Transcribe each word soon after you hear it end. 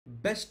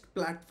best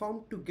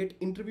platform to get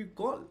interview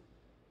call.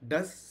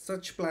 Does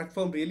such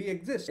platform really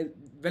exist? And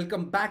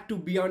welcome back to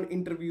Beyond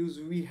Interviews.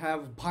 We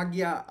have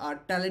Bhagya, our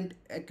talent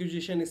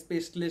acquisition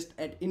specialist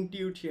at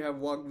Intuit. She have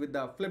worked with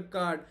the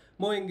Flipkart,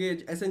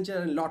 MoEngage,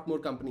 Accenture, and lot more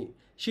company.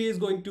 She is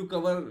going to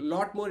cover a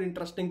lot more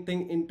interesting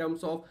thing in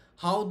terms of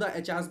how the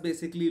HRs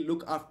basically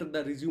look after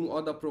the resume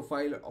or the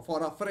profile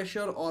for a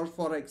fresher or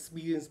for an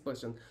experienced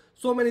person.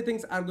 So many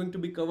things are going to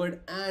be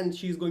covered, and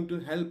she's going to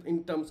help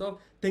in terms of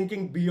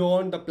thinking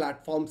beyond the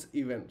platforms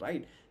even,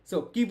 right?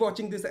 So keep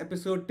watching this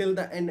episode till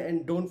the end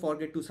and don't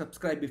forget to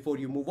subscribe before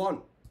you move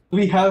on.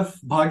 We have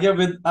Bhagya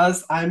with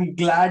us. I'm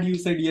glad you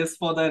said yes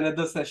for the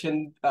another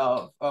session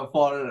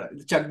for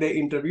Chuck Day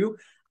interview.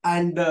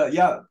 And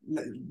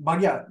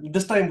Bhagya,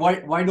 this time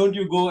why don't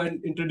you go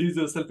and introduce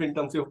yourself in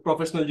terms of your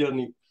professional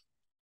journey?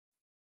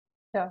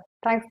 Yeah,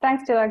 thanks,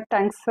 Chirag.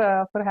 Thanks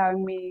for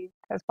having me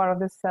as part of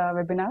this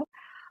webinar.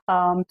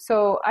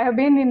 So I have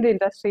been in the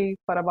industry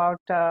for about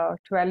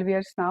 12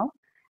 years now,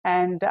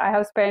 and I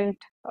have spent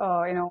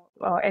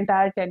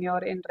entire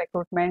tenure in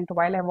recruitment.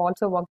 While I've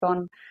also worked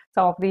on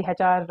some of the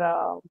HR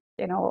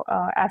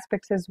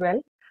aspects as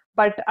well.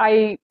 But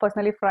I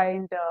personally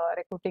find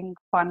recruiting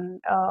fun.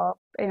 I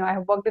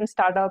have worked in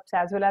startups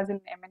as well as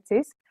in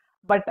MNCs.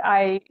 But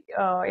I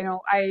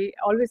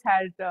always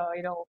had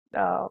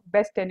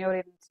best tenure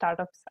in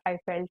startups. I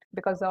felt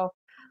because of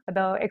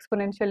the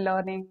exponential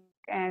learning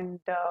and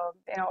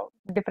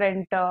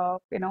different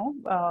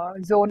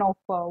zone of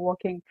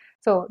working.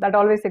 So that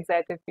always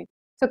excited me.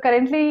 So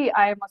currently,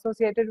 I am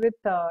associated with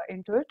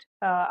Intuit.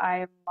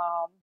 I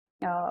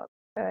am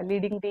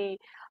leading the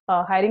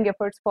hiring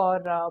efforts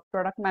for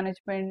product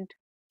management,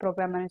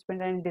 program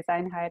management, and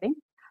design hiring.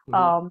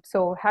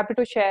 So happy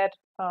to share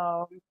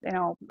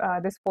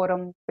this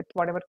forum with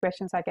whatever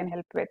questions I can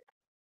help with.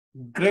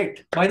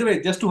 Great. By the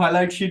way, just to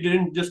highlight, she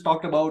didn't just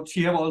talk about,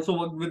 she have also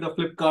worked with the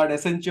Flipkart,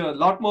 Accenture, a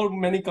lot more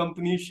many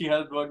companies she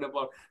has worked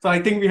about. So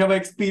I think we have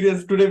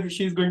experience today.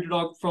 She's going to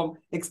talk from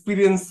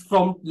experience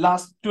from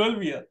last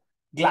 12 years.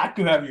 Glad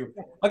to have you.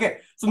 Okay.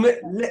 So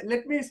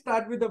let me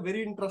start with a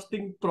very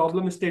interesting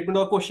problem statement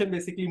or question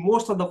basically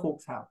most of the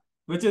folks have,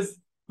 which is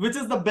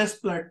the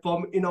best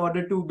platform in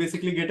order to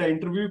basically get an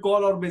interview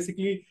call or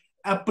basically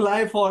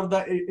apply for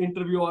the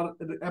interview or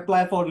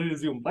apply for the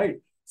resume, right?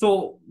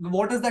 So,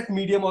 what is that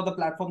medium or the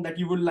platform that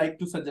you would like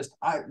to suggest?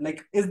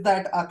 Like, is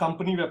that a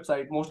company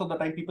website? Most of the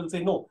time, people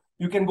say no.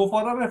 You can go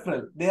for a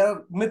referral. There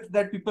are myths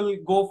that people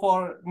go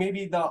for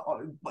maybe the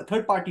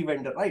third-party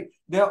vendor, right?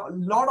 There are a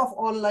lot of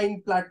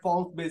online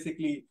platforms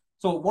basically.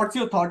 So, what's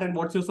your thought and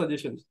what's your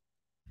suggestions?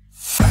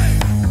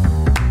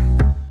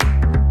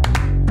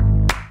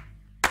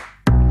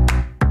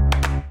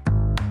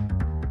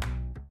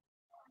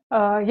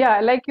 Yeah,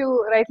 like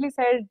you rightly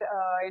said,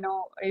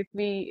 if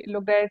we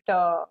looked at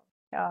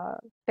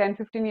 10,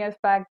 15 years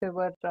back, there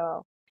were,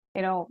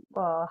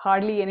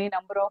 hardly any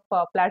number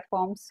of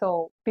platforms.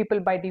 So people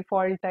by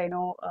default,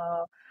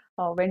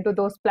 went to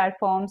those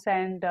platforms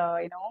and,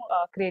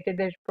 created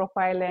their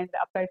profile and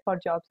applied for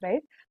jobs,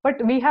 right?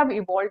 But we have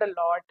evolved a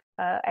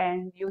lot,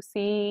 and you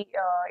see,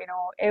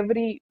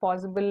 every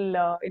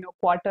possible,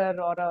 quarter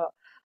or a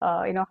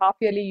half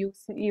yearly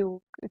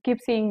you keep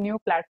seeing new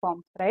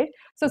platforms, right?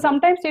 So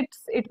sometimes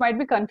it might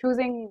be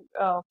confusing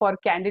for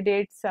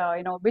candidates,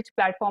 which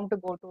platform to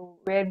go to,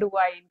 where do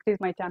I increase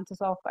my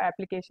chances of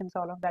applications,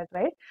 all of that,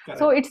 right? Correct.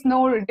 So it's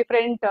no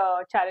different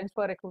challenge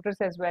for recruiters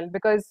as well,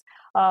 because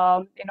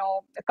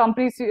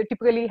companies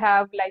typically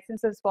have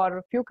licenses for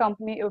a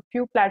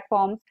few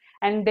platforms,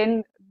 and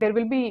then there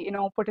will be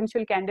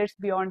potential candidates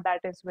beyond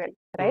that as well,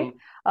 right?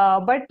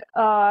 But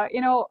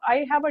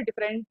I have a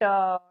different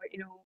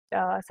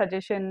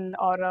suggestion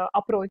or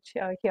approach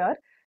here.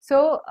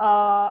 So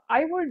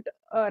I would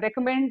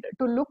recommend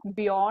to look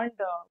beyond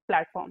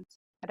platforms,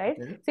 right?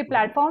 Okay. See,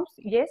 platforms,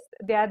 yes,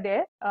 they are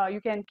there. You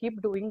can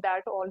keep doing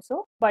that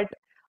also, but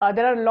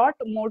there are a lot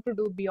more to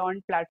do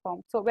beyond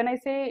platforms. So when I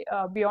say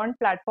beyond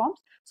platforms,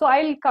 so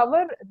I'll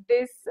cover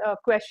this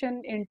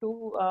question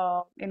into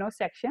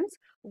sections.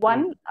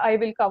 One, I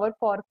will cover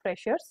for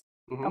freshers.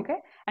 Okay,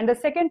 and the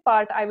second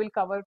part I will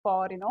cover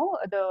for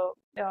the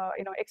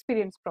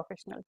experienced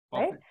professionals,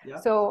 right? Perfect. Yeah.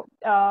 So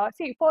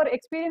see, for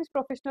experienced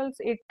professionals,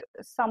 it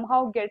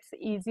somehow gets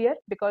easier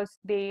because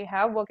they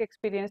have work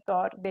experience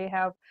or they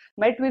have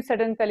met with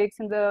certain colleagues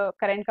in the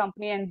current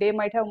company, and they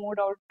might have moved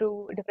out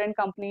to a different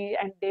company,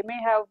 and they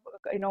may have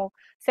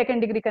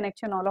second degree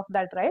connection, all of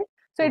that, right?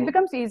 So it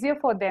becomes easier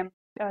for them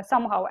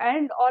somehow,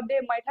 and or they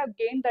might have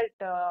gained that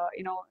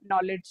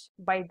knowledge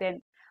by then.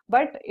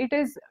 But it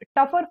is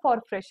tougher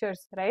for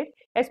freshers, right?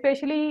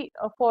 Especially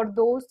for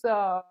those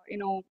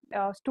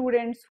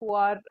students who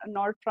are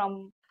not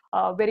from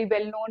very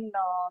well-known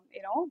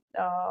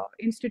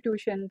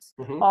institutions,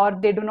 or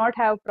they do not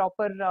have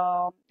proper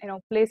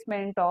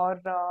placement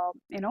or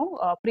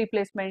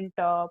pre-placement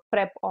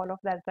prep, all of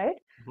that, right?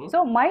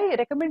 So my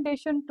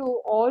recommendation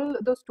to all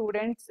the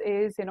students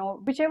is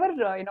whichever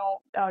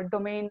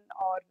domain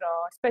or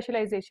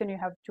specialization you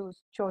have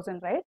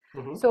chosen, right?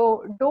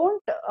 So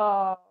don't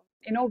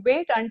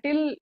wait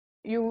until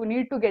you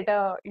need to get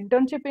a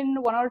internship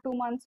in 1 or 2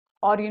 months,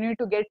 or you need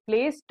to get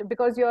placed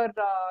because your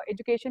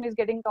education is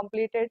getting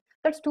completed,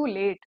 that's too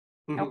late.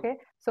 Okay,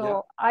 so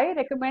Yeah. I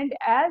recommend,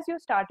 as you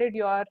started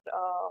your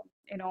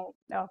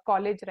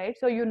college, right?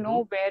 So you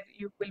know where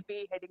you will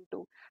be heading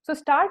to. So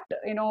start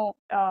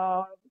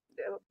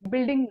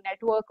building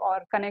network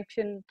or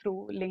connection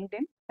through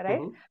LinkedIn,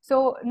 right?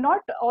 So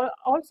not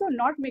also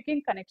not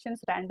making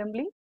connections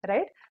randomly,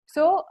 right?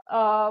 So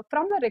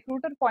from the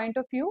recruiter point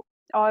of view,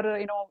 or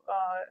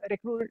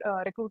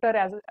recruiter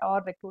as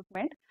or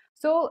recruitment,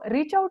 so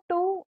reach out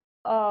to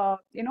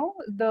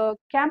the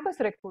campus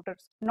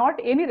recruiters, not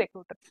any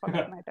recruiter for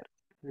that matter.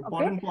 Okay,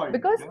 Important point.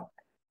 because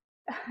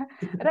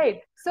Yeah.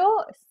 right,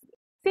 so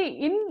see,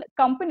 in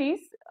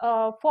companies,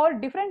 for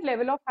different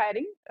level of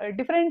hiring,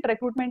 different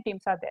recruitment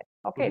teams are there.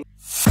 Okay.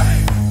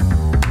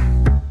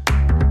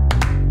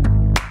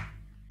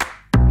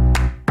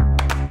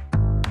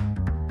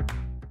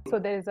 So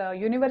there is a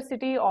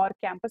university or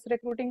campus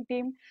recruiting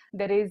team,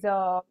 there is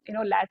a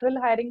lateral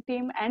hiring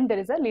team, and there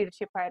is a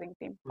leadership hiring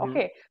team.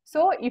 Okay,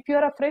 so if you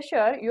are a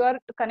fresher, you are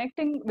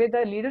connecting with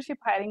a leadership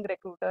hiring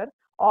recruiter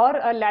or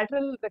a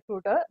lateral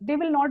recruiter, they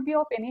will not be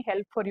of any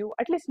help for you,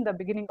 at least in the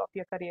beginning of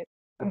your career,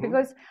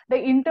 because the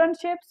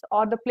internships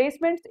or the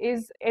placements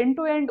is end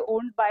to end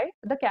owned by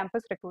the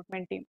campus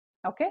recruitment team.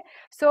 Okay,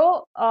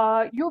 so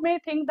you may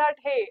think that,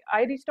 hey,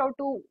 I reached out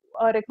to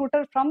a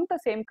recruiter from the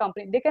same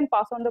company, they can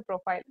pass on the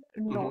profile.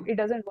 No, it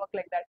doesn't work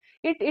like that.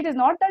 It is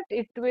not that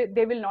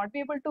they will not be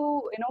able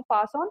to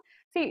pass on.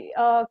 See,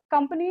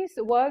 companies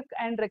work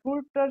and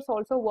recruiters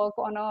also work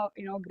on a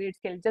great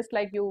scale, just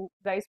like you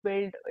guys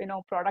build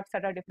products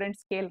at a different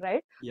scale,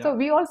 right? Yeah. So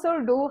we also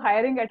do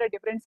hiring at a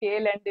different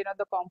scale, and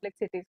the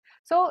complexities.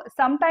 So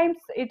sometimes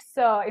it's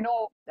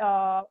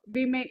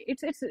we may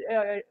it's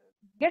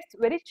gets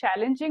very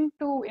challenging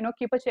to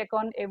keep a check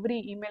on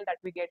every email that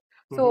we get.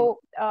 So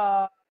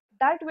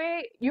that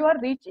way you are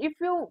reach if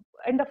you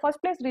in the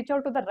first place reach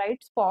out to the right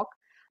spock,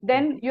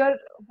 then your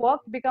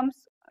work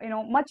becomes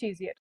much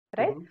easier,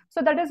 right?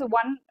 So that is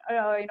one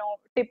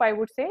tip I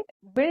would say.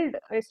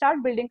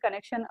 Start building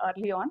connection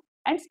early on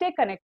and stay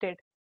connected.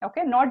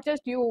 Okay, not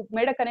just you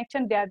made a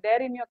connection, they are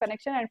there in your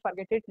connection and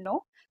forget it.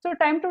 No, so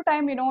time to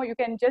time you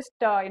can just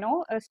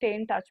stay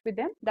in touch with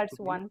them. That's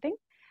one thing.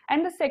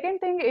 And the second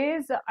thing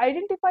is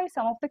identify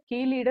some of the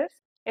key leaders,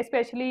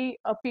 especially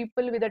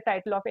people with the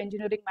title of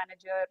engineering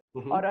manager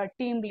or a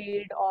team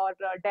lead or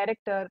a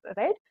director,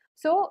 right?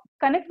 So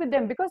connect with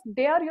them because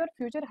they are your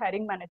future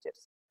hiring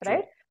managers,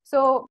 right?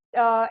 So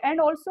and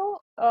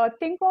also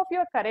think of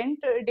your current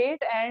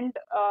date and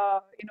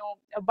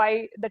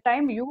by the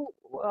time you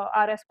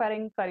are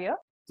aspiring career.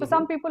 So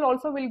some people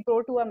also will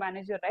grow to a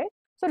manager, right?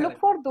 So look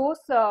for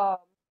those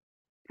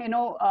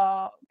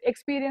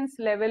experience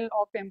level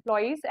of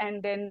employees,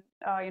 and then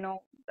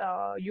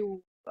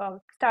you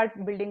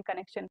start building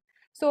connection.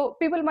 So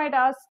people might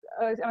ask,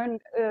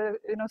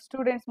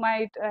 students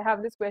might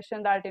have this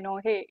question that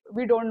hey,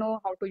 we don't know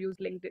how to use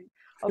LinkedIn,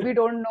 or we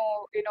don't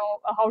know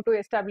how to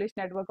establish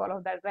network, all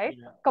of that, right?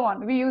 Come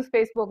on, we use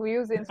Facebook, we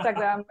use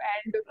Instagram,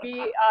 and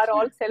we are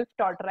all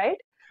self-taught, right?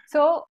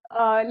 So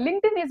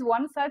LinkedIn is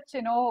one such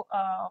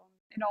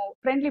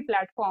friendly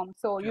platform.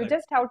 So you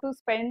just have to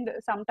spend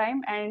some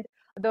time, and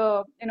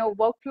the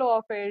workflow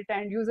of it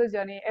and user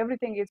journey,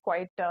 everything is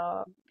quite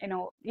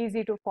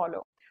easy to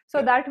follow.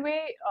 So that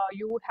way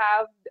you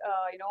have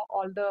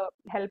all the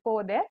help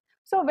over there.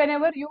 So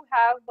whenever you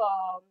have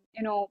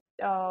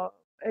a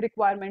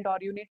requirement or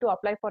you need to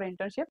apply for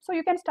internship, so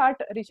you can start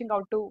reaching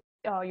out to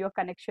your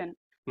connection.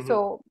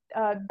 So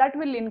that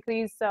will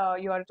increase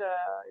your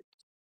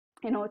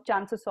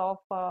chances of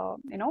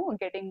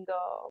getting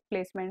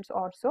placements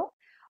also.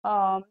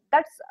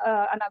 That's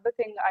another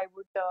thing I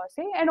would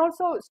say. And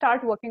also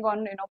start working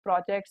on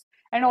projects,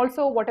 and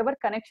also whatever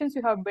connections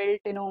you have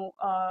built,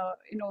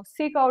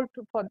 seek out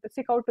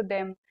to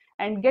them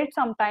and get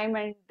some time,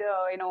 and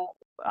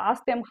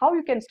ask them how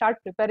you can start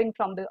preparing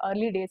from the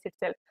early days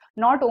itself,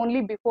 not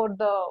only before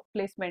the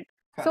placement.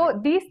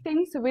 So these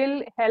things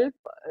will help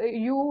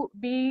you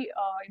be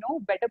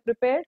better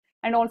prepared,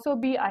 and also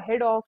be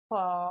ahead of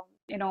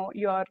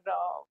your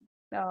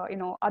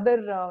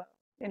other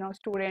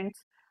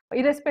students,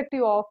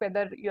 irrespective of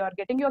whether you are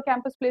getting your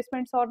campus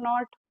placements or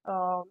not.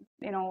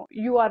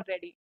 You are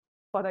ready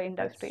for the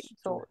industry.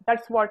 So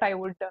that's what I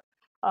would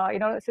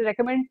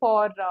recommend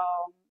for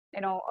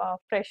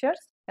freshers,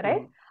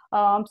 right?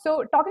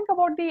 So talking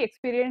about the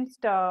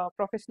experienced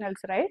professionals,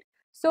 right?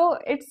 So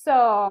it's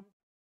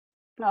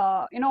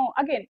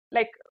again,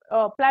 like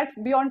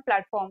beyond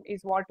platform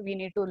is what we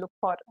need to look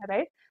for,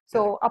 right?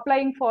 So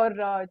applying for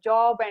a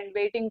job and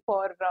waiting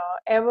for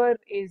ever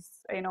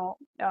is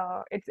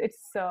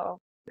it's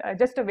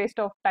just a waste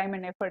of time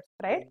and effort,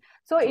 right?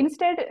 So True.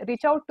 instead,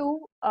 reach out to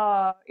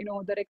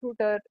the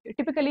recruiter.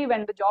 Typically,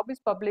 when the job is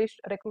published,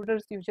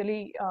 recruiters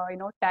usually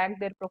tag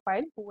their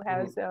profile who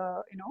has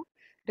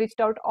reached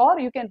out, or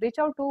you can reach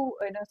out to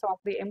some of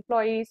the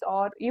employees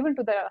or even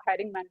to the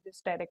hiring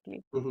managers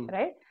directly,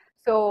 right?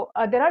 So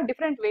there are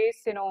different ways,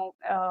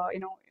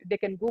 they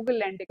can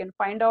Google and they can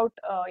find out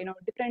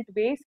different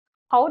ways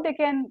how they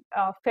can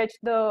fetch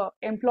the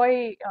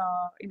employee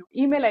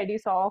email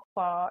IDs of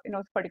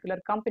particular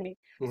company.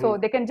 So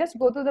they can just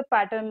go to the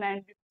pattern,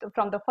 and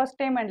from the first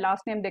name and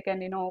last name they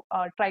can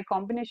try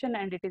combination,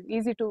 and it is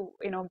easy to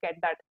get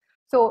that.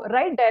 So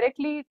write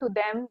directly to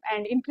them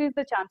and increase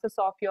the chances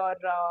of your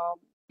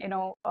you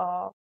know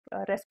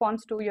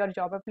response to your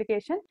job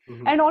application.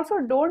 And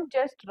also don't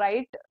just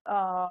write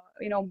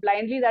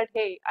blindly that,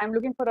 hey, I'm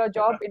looking for a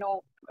job,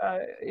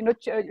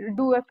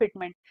 do a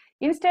fitment.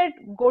 Instead,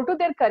 go to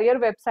their career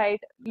website,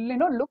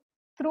 look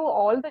through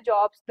all the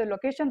jobs, the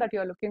location that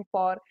you're looking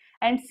for,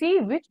 and see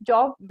which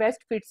job best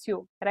fits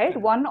you, right?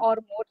 One or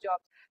more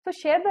jobs. So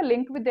share the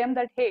link with them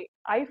that, hey,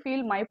 I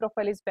feel my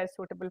profile is best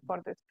suitable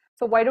for this.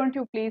 So why don't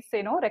you please,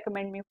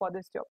 recommend me for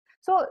this job?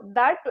 So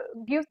that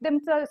gives them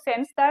the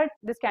sense that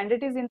this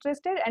candidate is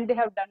interested and they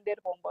have done their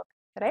homework,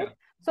 right?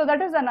 So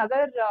that is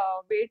another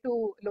way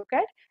to look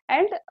at.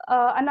 And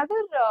another,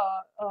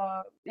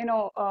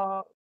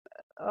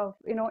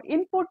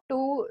 input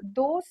to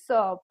those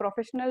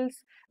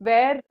professionals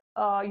where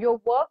your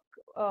work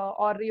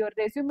or your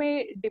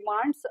resume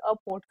demands a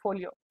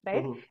portfolio,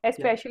 right?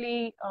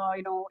 Especially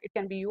it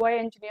can be UI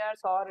engineers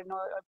or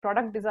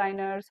product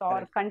designers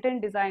or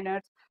content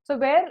designers. So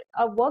where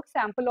a work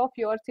sample of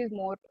yours is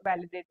more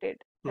validated,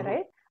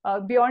 right?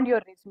 Beyond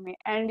your resume.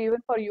 And even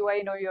for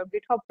UI, your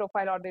GitHub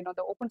profile or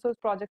the open source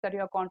project that you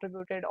have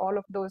contributed, all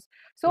of those.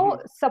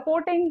 So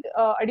supporting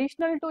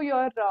additional to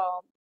your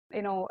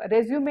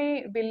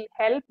resume will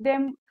help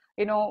them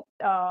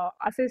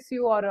assess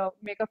you or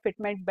make a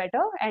fitment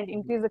better and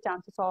increase the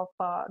chances of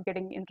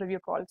getting interview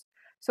calls.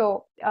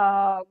 So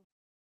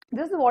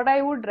this is what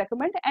I would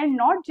recommend, and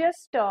not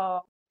just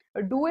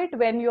do it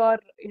when you are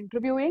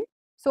interviewing.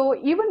 So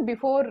even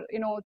before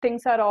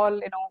things are all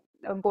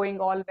going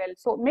all well,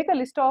 so make a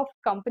list of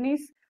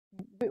companies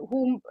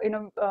whom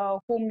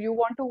you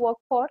want to work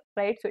for,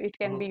 right? So it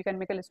can be, you can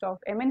make a list of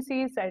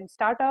MNCs and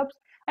startups,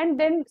 and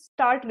then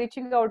start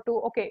reaching out to,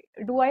 okay,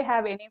 do I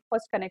have any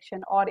first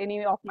connection or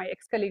any of my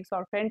ex-colleagues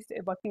or friends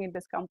working in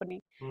this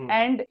company?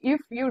 And if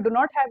you do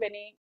not have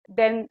any,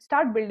 then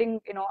start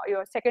building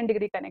your second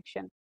degree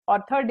connection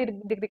or third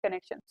degree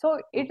connection. So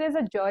it is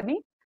a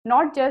journey,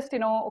 not just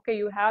okay,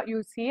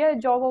 you see a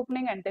job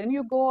opening and then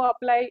you go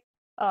apply.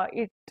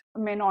 It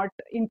may not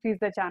increase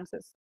the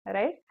chances,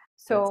 right?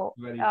 So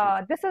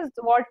this is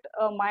what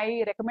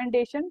my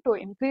recommendation to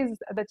increase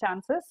the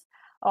chances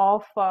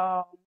of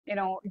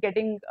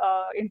getting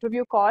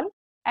interview call.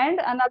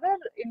 And another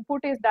input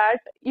is that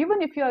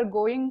even if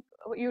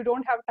you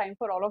don't have time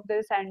for all of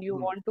this and you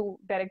want to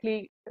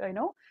directly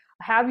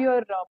have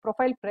your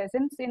profile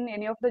presence in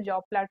any of the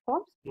job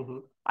platforms,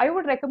 I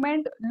would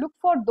recommend look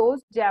for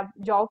those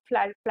job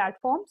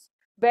platforms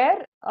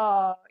where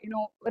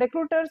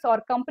recruiters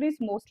or companies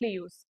mostly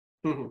use.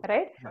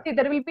 Right? See,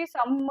 there will be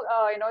some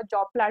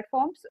job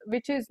platforms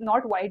which is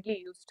not widely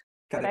used,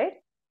 right?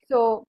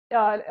 So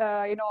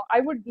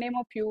I would name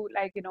a few,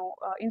 like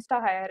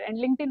InstaHire and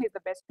LinkedIn is the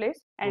best place,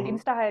 and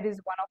InstaHire is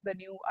one of the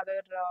new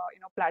other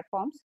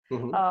platforms.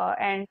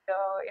 And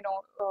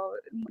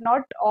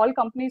not all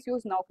companies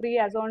use Naukri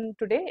as on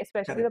today,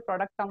 especially the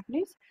product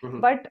companies.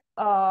 But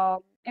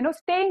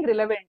staying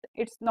relevant.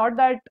 It's not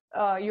that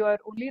you are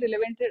only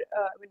relevant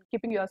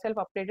keeping yourself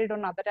updated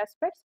on other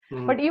aspects,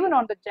 but even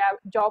on the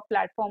job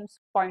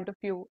platforms point of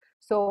view.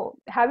 So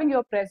having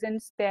your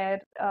presence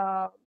there,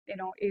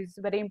 is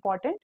very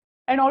important.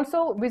 And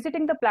also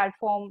visiting the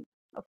platform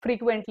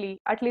frequently,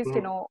 at least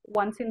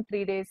once in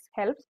 3 days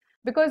helps,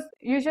 because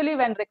usually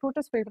when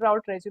recruiters filter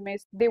out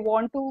resumes, they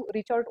want to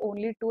reach out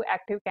only to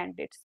active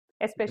candidates,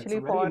 especially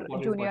for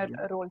junior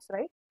roles,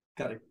 right?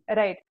 Correct.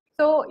 Right.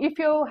 So if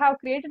you have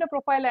created a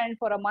profile and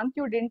for a month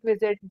you didn't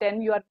visit,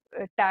 then you are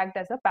tagged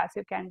as a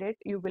passive candidate.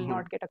 You will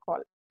not get a call.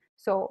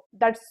 So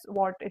that's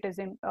what it is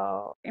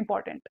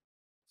important.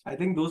 I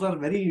think those are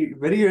very,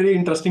 very, very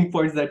interesting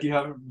points that you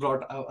have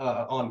brought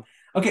on.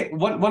 Okay,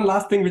 one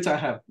last thing which I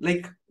have,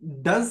 like,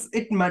 does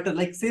it matter?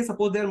 Like, say,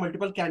 suppose there are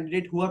multiple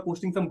candidates who are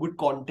posting some good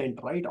content,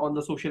 right, on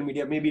the social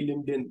media, maybe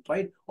LinkedIn,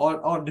 right,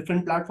 or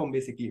different platform,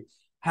 basically.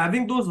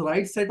 Having those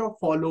right set of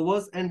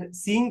followers and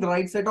seeing the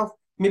right set of,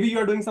 maybe you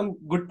are doing some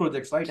good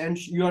projects, right, and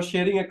you are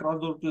sharing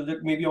across those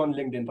projects, maybe on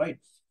LinkedIn, right?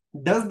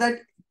 Does that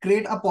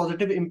create a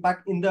positive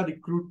impact in the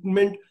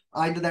recruitment,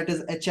 either that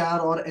is HR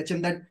or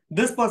HM, that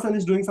this person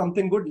is doing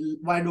something good,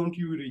 why don't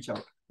you reach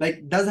out?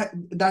 Like, does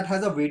that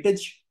has a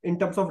weightage in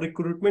terms of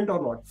recruitment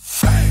or not?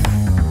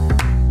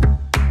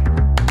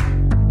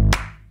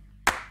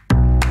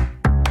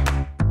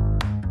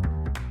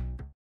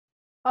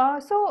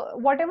 So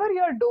whatever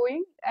you're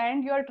doing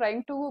and you're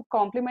trying to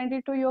complement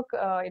it to your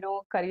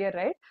career,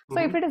 right? So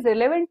if Mm-hmm. it is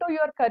relevant to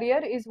your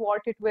career is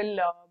what it will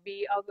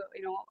be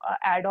a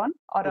add on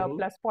or a Mm-hmm.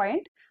 plus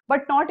point,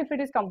 but not if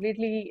it is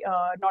completely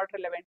not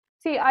relevant.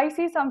 See, I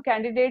see some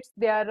candidates,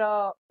 they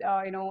are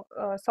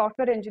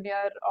software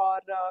engineer or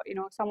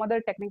some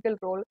other technical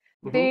role.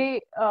 Mm-hmm.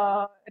 They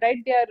right,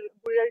 they are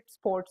good at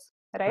sports,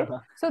 right? Uh-huh.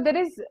 So there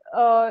is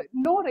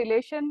no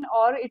relation,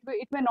 or it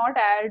may not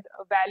add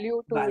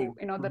value to Value.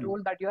 the Mm-hmm.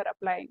 role that you are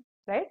applying,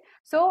 right?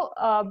 So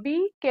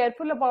be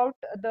careful about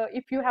the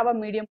if you have a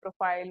medium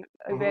profile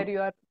Mm-hmm. where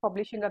you are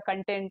publishing a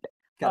content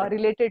Correct.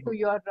 related to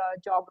your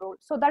job role,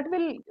 so that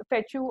will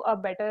fetch you a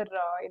better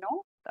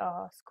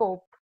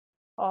scope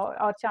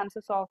or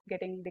chances of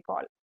getting the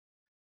call.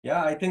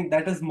 Yeah, I think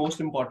that is most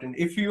important.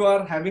 If you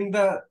are having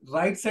the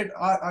right set,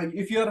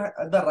 if you are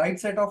the right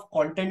set of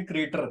content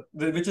creator,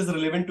 which is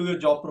relevant to your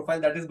job profile,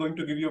 that is going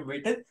to give you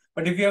weightage.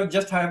 But if you have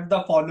just have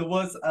the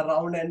followers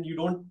around and you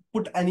don't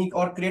put any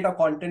or create a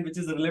content which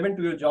is relevant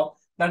to your job,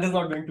 that is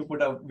not going to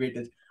put a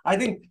weightage. I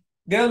think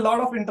there are a lot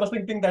of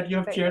interesting things that you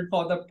have Right. shared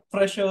for the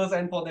freshers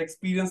and for the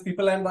experienced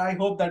people, and I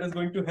hope that is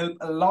going to help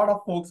a lot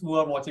of folks who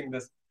are watching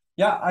this.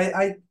 Yeah,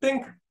 I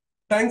think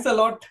thanks a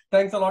lot.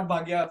 Thanks a lot,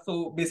 Bhagya.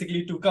 So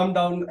basically, to come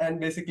down and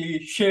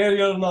basically share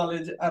your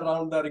knowledge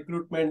around the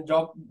recruitment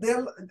job.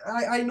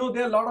 I know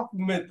there are a lot of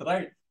myth,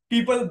 right?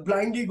 People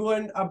blindly go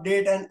and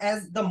update, and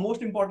as the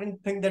most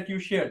important thing that you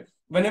shared,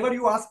 whenever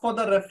you ask for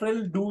the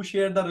referral, do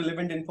share the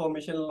relevant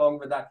information along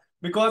with that,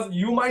 because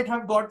you might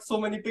have got so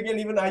many ping, and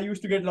even I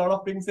used to get a lot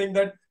of ping saying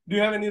that, do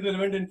you have any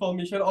relevant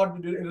information or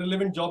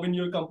relevant job in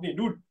your company,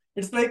 dude?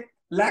 It's like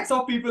lakhs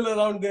of people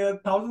around there,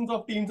 thousands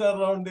of teams are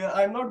around there.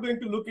 I'm not going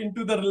to look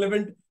into the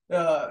relevant,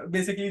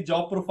 basically,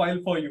 job profile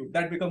for you.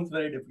 That becomes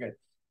very difficult.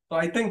 So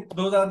I think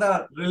those are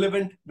the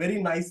relevant, very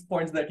nice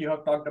points that you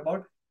have talked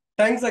about.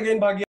 Thanks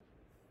again, Bhagya.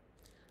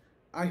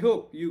 I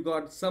hope you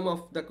got some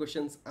of the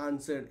questions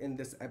answered in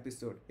this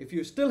episode. If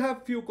you still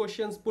have few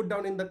questions, put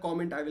down in the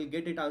comment. I will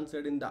get it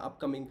answered in the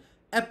upcoming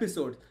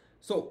episodes.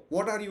 So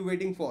what are you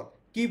waiting for?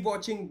 Keep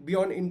watching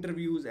Beyond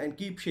Interviews and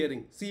keep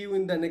sharing. See you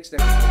in the next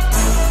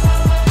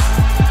episode.